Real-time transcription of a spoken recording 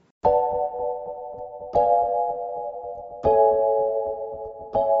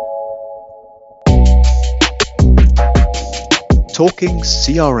Talking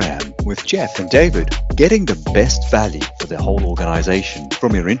CRM with Jeff and David, getting the best value for the whole organization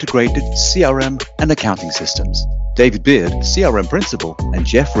from your integrated CRM and accounting systems. David Beard, CRM Principal, and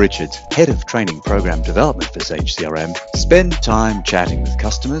Jeff Richards, Head of Training Program Development for Sage CRM, spend time chatting with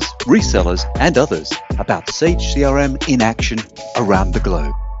customers, resellers, and others about Sage CRM in action around the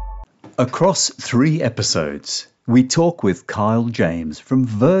globe. Across 3 episodes, we talk with Kyle James from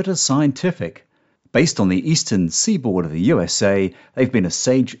Verda Scientific. Based on the eastern seaboard of the USA, they've been a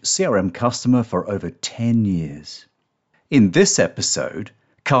Sage CRM customer for over 10 years. In this episode,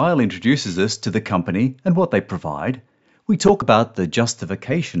 Kyle introduces us to the company and what they provide. We talk about the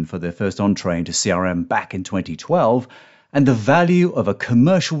justification for their first entree into CRM back in 2012 and the value of a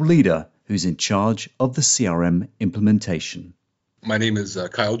commercial leader who's in charge of the CRM implementation. My name is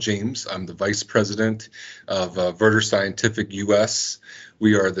Kyle James. I'm the Vice President of Verda Scientific US.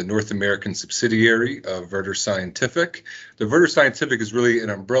 We are the North American subsidiary of Verda Scientific. The Verda Scientific is really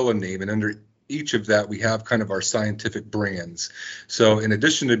an umbrella name, and under each of that, we have kind of our scientific brands. So in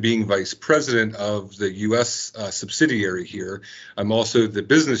addition to being vice president of the U.S. Subsidiary here, I'm also the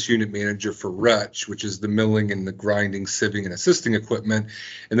business unit manager for Wretch, which is the milling and the grinding, sieving, and assisting equipment.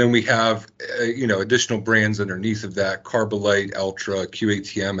 And then we have, additional brands underneath of that, Carbolite, Ultra,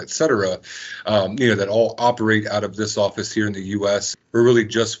 QATM, et cetera, that all operate out of this office here in the U.S. We're really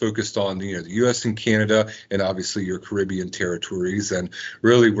just focused on, the U.S. and Canada, and obviously your Caribbean territories. And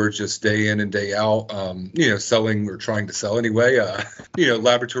really, we're just day in and day out, selling or trying to sell anyway,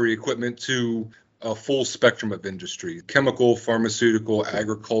 laboratory equipment to a full spectrum of industry, chemical, pharmaceutical,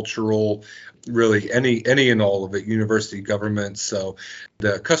 agricultural, really any and all of it, university, government. So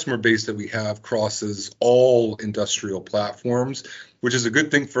the customer base that we have crosses all industrial platforms, which is a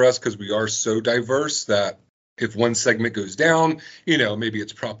good thing for us because we are so diverse that if one segment goes down, maybe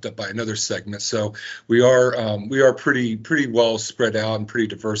it's propped up by another segment. So we are pretty well spread out and pretty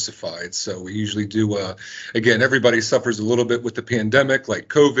diversified. So we usually do, again, everybody suffers a little bit with the pandemic, like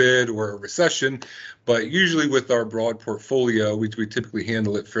COVID or a recession, but usually with our broad portfolio, we typically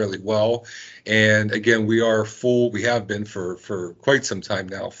handle it fairly well. And again, we have been for quite some time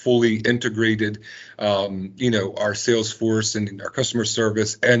now, fully integrated, our sales force and our customer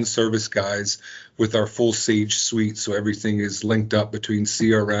service and service guys with our full Sage suite. So everything is linked up between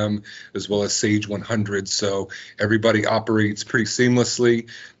CRM as well as Sage 100. So everybody operates pretty seamlessly.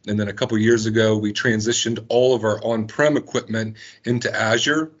 And then a couple of years ago, we transitioned all of our on-prem equipment into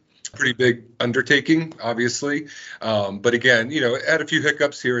Azure. Pretty big undertaking, obviously. But again, had a few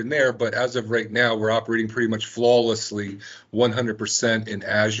hiccups here and there. But as of right now, we're operating pretty much flawlessly 100% in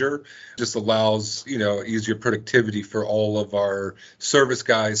Azure. Just allows, easier productivity for all of our service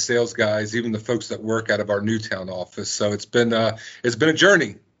guys, sales guys, even the folks that work out of our Newtown office. So it's been a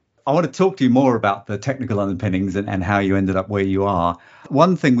journey. I want to talk to you more about the technical underpinnings and how you ended up where you are.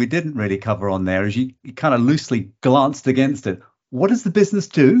 One thing we didn't really cover on there is you kind of loosely glanced against it. What does the business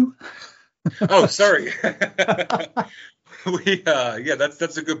do? Oh, sorry.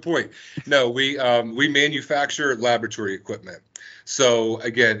 That's a good point. No, we manufacture laboratory equipment. So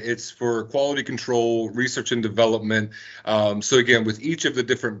again, it's for quality control, research and development. So again, with each of the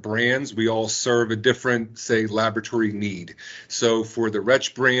different brands, we all serve a different, say, laboratory need. So for the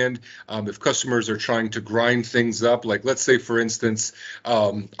Wretch brand, if customers are trying to grind things up, like let's say, for instance,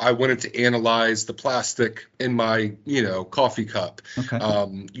 I wanted to analyze the plastic in my, coffee cup.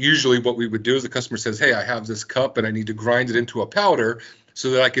 Okay. Usually what we would do is the customer says, hey, I have this cup and I need to grind it into a powder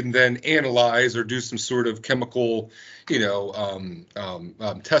so that I can then analyze or do some sort of chemical,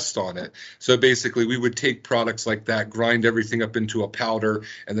 test on it. So basically, we would take products like that, grind everything up into a powder,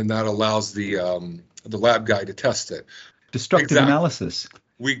 and then that allows the lab guy to test it. Destructive analysis.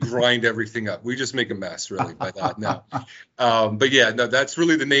 We grind everything up. We just make a mess, really, by that now. But yeah, no, that's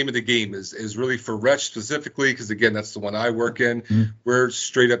really the name of the game is really for Wretch specifically, because again, that's the one I work in. Mm-hmm. We're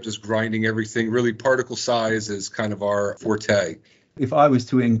straight up just grinding everything. Really, particle size is kind of our forte. If I was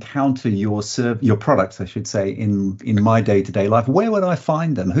to encounter your products, I should say, in my day-to-day life, where would I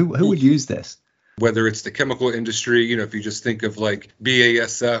find them? Who would use this? Whether it's the chemical industry, if you just think of like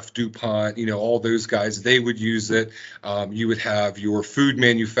BASF, DuPont, all those guys, they would use it. You would have your food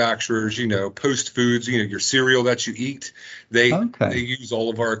manufacturers, Post Foods, your cereal that you eat. They use all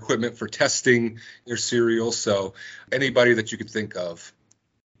of our equipment for testing their cereal. So anybody that you could think of.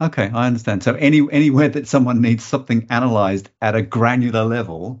 Okay, I understand. So anywhere that someone needs something analyzed at a granular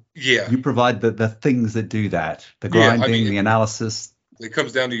level, you provide the things that do that, the grinding, the analysis. It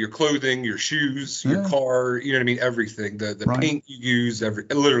comes down to your clothing, your shoes, your car, everything, the paint you use,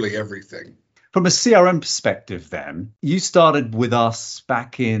 literally everything. From a CRM perspective then, you started with us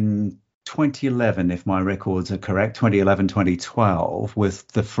back in 2011, if my records are correct, 2011, 2012, with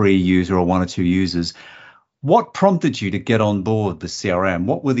the free user or one or two users. What prompted you to get on board the CRM?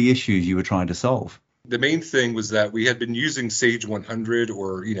 What were the issues you were trying to solve? The main thing was that we had been using Sage 100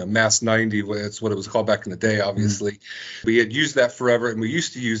 or, Mass 90. That's what it was called back in the day, obviously. We had used that forever, and we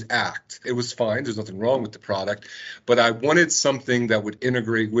used to use Act. It was fine. There's nothing wrong with the product. But I wanted something that would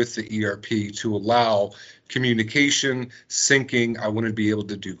integrate with the ERP to allow communication, syncing. I want to be able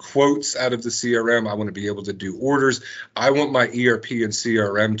to do quotes out of the CRM. I want to be able to do orders. I want my ERP and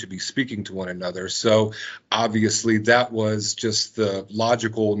CRM to be speaking to one another. So obviously that was just the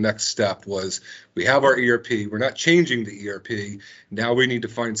logical next step. Was we have our ERP. We're not changing the ERP. Now we need to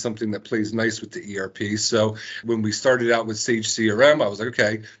find something that plays nice with the ERP. So when we started out with Sage CRM, I was like,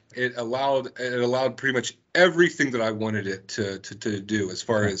 okay, it allowed pretty much everything that I wanted it to do, as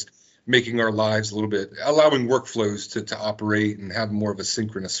far as making our lives a little bit, allowing workflows to operate and have more of a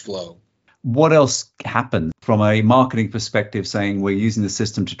synchronous flow. What else happened from a marketing perspective, saying we're using the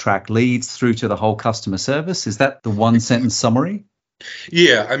system to track leads through to the whole customer service? Is that the one sentence summary?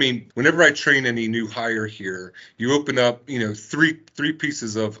 Yeah, I mean, whenever I train any new hire here, you open up, three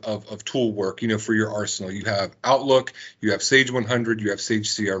pieces of tool work, for your arsenal. You have Outlook, you have Sage 100, you have Sage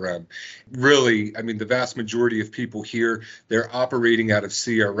CRM. Really, I mean, the vast majority of people here, they're operating out of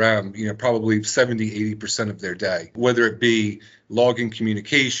CRM, probably 70, 80% of their day, whether it be logging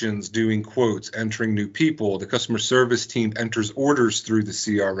communications, doing quotes, entering new people. The customer service team enters orders through the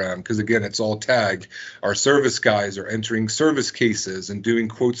CRM because, again, it's all tagged. Our service guys are entering service cases and doing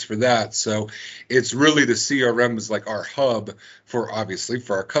quotes for that. So it's really, the CRM is like our hub for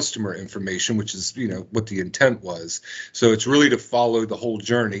our customer information, which is, what the intent was. So it's really to follow the whole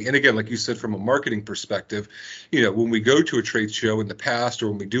journey. And again, like you said, from a marketing perspective, when we go to a trade show in the past, or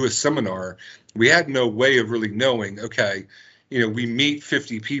when we do a seminar, we had no way of really knowing, okay, we meet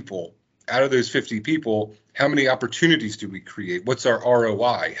 50 people. Out of those 50 people, how many opportunities do we create? What's our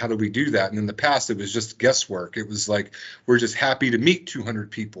ROI? How do we do that? And in the past, it was just guesswork. It was like, we're just happy to meet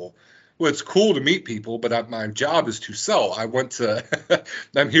 200 people. Well, it's cool to meet people, but my job is to sell.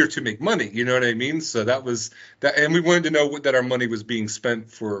 I'm here to make money. You know what I mean? So that was that. And we wanted to know that our money was being spent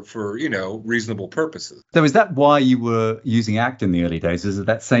for reasonable purposes. So is that why you were using Act in the early days? Is it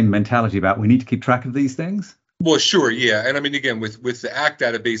that same mentality about we need to keep track of these things? Well, sure, yeah. And I mean, again, with the Act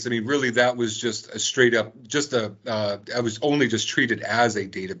database, I mean, really, that was just a straight up, I was only just treated as a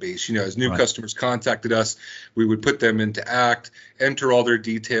database. As new customers contacted us, we would put them into Act, enter all their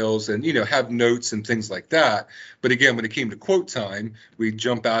details, and, have notes and things like that. But again, when it came to quote time, we'd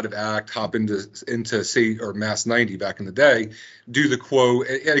jump out of Act, hop into say, or Mass 90 back in the day, do the quote.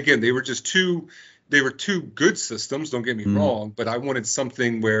 And again, they were two good systems, don't get me wrong, but I wanted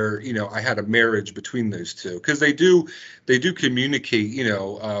something where, I had a marriage between those two, because they do communicate,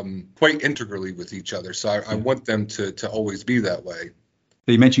 quite integrally with each other. So I want them to always be that way.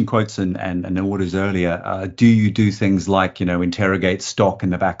 You mentioned quotes and orders earlier. Do you do things like, interrogate stock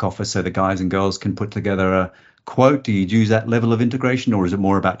in the back office so the guys and girls can put together a quote? Do you use that level of integration, or is it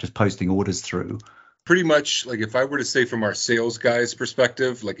more about just posting orders through? Pretty much, like, if I were to say from our sales guys'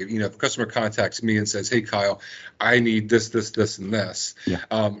 perspective, like, if a customer contacts me and says, hey, Kyle, I need this, and this.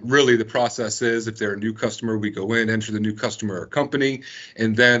 Yeah. Really, the process is, if they're a new customer, we go in, enter the new customer or company.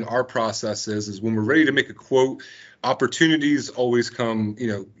 And then our process is when we're ready to make a quote, opportunities always come,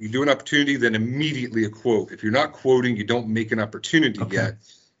 you do an opportunity, then immediately a quote. If you're not quoting, you don't make an opportunity yet,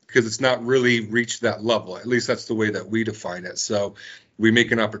 because it's not really reached that level. At least that's the way that we define it. So we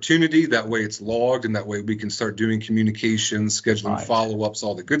make an opportunity, that way it's logged, and that way we can start doing communications, scheduling follow-ups,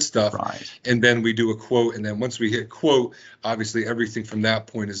 all the good stuff. And then we do a quote. And then once we hit quote, obviously everything from that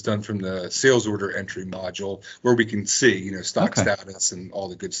point is done from the sales order entry module, where we can see, stock status and all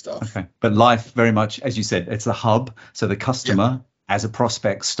the good stuff. Okay. But life, very much, as you said, it's a hub. So the customer as a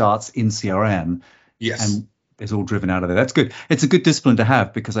prospect starts in CRM. Yes. And is all driven out of there. That's good. It's a good discipline to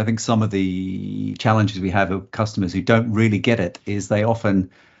have, because I think some of the challenges we have of customers who don't really get it is they often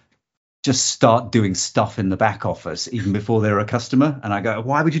just start doing stuff in the back office even before they're a customer. And I go,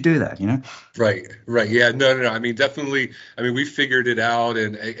 why would you do that? Right. Yeah, no. I mean, definitely. I mean, we figured it out.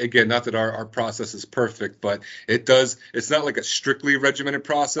 And again, not that our process is perfect, but it's not like a strictly regimented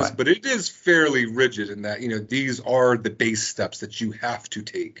process, but it is fairly rigid in that, these are the base steps that you have to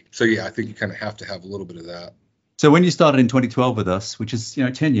take. So yeah, I think you kind of have to have a little bit of that. So when you started in 2012 with us, which is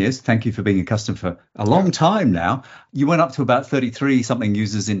 10 years, thank you for being a customer for a long time now, you went up to about 33 something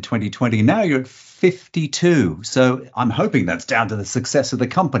users in 2020. Now you're at 52. So I'm hoping that's down to the success of the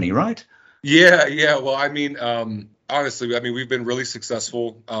company, right? Yeah. Well, I mean, honestly, I mean, we've been really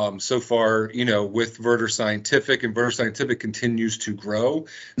successful so far, with Verter Scientific, and Verter Scientific continues to grow.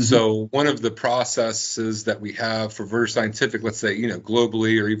 Mm-hmm. So one of the processes that we have for Verter Scientific, let's say,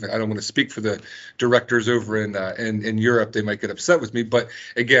 globally, or even, I don't want to speak for the directors over in Europe, they might get upset with me, but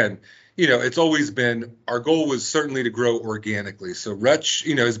again, it's always been, our goal was certainly to grow organically. So Wretch,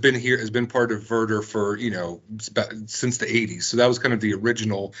 has been part of Verter for, since the 80s. So that was kind of the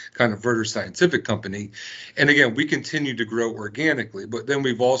original kind of Verter Scientific company. And again, we continue to grow organically, but then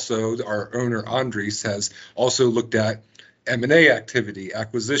we've also, our owner Andres has also looked at M&A activity,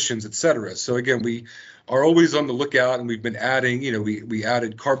 acquisitions, et cetera. So again, we are always on the lookout, and we've been adding, we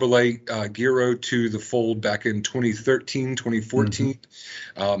added Carbolite Giro to the fold back in 2013, 2014.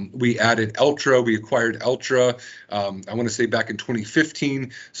 Mm-hmm. We added Ultra, we acquired Ultra, I want to say back in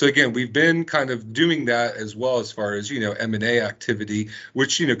 2015. So again, we've been kind of doing that as well as far as, M&A activity,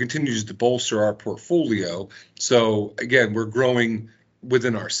 which, continues to bolster our portfolio. So again, we're growing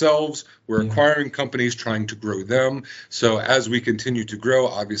within ourselves. We're acquiring companies, trying to grow them. So as we continue to grow,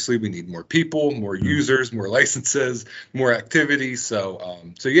 obviously we need more people, more users, more licenses, more activity. So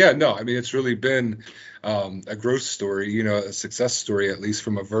it's really been a growth story, a success story, at least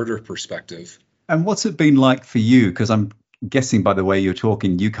from a Verter perspective. And what's it been like for you? Because I'm guessing by the way you're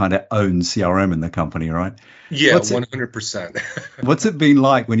talking, you kind of own CRM in the company, right? Yeah, 100%. What's it been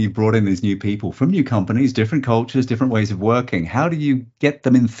like when you brought in these new people from new companies, different cultures, different ways of working? How do you get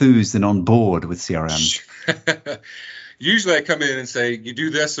them enthused and on board with CRM? Usually I come in and say, you do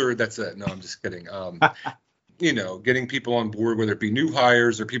this or that's it. No, I'm just kidding. Getting people on board, whether it be new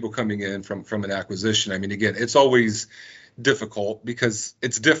hires or people coming in from an acquisition. I mean, again, it's always difficult because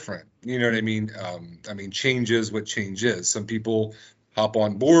it's different. You know what I mean? Change is what change is. Some people hop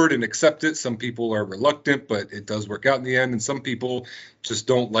on board and accept it. Some people are reluctant, but it does work out in the end. And some people just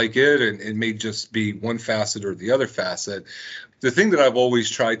don't like it, and it may just be one facet or the other facet. The thing that I've always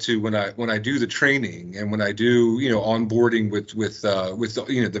tried to, when I do the training and when I do, onboarding with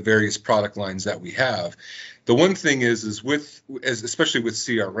the various product lines that we have, the one thing is especially with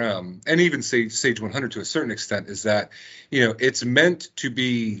CRM and even Sage 100 to a certain extent, is that, it's meant to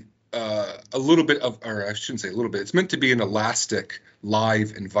be a little bit of, or I shouldn't say a little bit, it's meant to be an elastic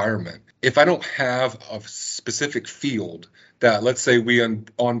live environment. If I don't have a specific field that, let's say we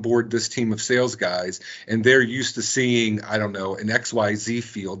onboard this team of sales guys and they're used to seeing, I don't know, an XYZ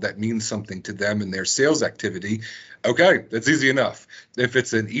field that means something to them in their sales activity, okay, that's easy enough. If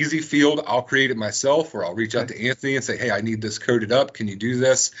it's an easy field, I'll create it myself, or I'll reach out to Anthony and say, hey, I need this coded up. Can you do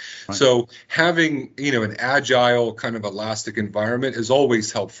this? Right. So having, an agile kind of elastic environment is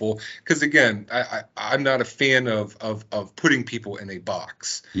always helpful, because again, I'm not a fan of putting people in a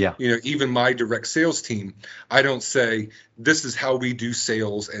box. Yeah. Even my direct sales team, I don't say, this is how we do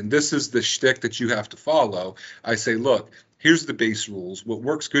sales and this is the shtick that you have to follow. I say, look, here's the base rules. What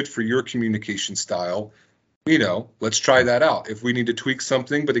works good for your communication style, let's try that out. If we need to tweak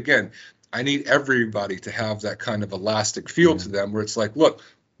something, but again, I need everybody to have that kind of elastic feel to them, where it's like, look,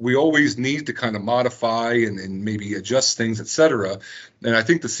 we always need to kind of modify and maybe adjust things, et cetera. And I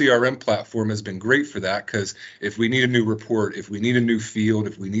think the CRM platform has been great for that, because if we need a new report, if we need a new field,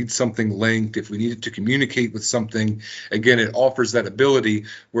 if we need something linked, if we need to communicate with something, again, it offers that ability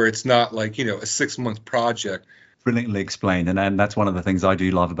where it's not like, a 6-month project. Brilliantly explained. And that's one of the things I do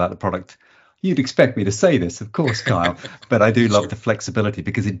love about the product. You'd expect me to say this, of course, Kyle, but I do love the flexibility,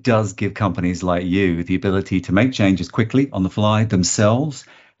 because it does give companies like you the ability to make changes quickly on the fly themselves.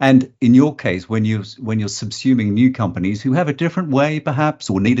 And in your case, when you're subsuming new companies who have a different way, perhaps,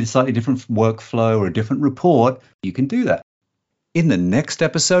 or need a slightly different workflow or a different report, you can do that. In the next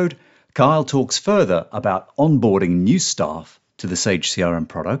episode, Kyle talks further about onboarding new staff to the Sage CRM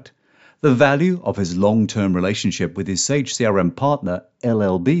product, the value of his long-term relationship with his Sage CRM partner,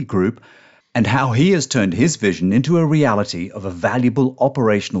 LLB Group, and how he has turned his vision into a reality of a valuable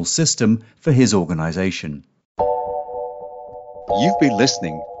operational system for his organization. You've been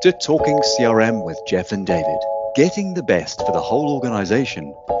listening to Talking CRM with Jeff and David, getting the best for the whole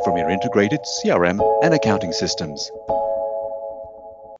organization from your integrated CRM and accounting systems.